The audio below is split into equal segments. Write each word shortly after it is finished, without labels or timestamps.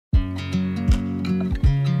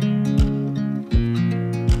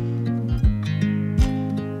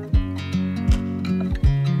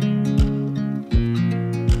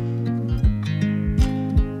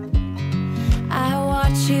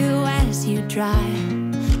dry.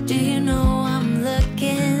 Do you know I'm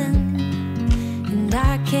looking, and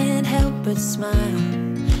I can't help but smile.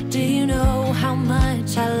 Do you know how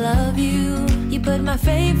much I love you? You put my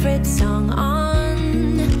favorite song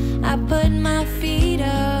on, I put my feet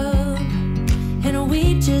up, and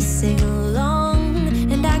we just sing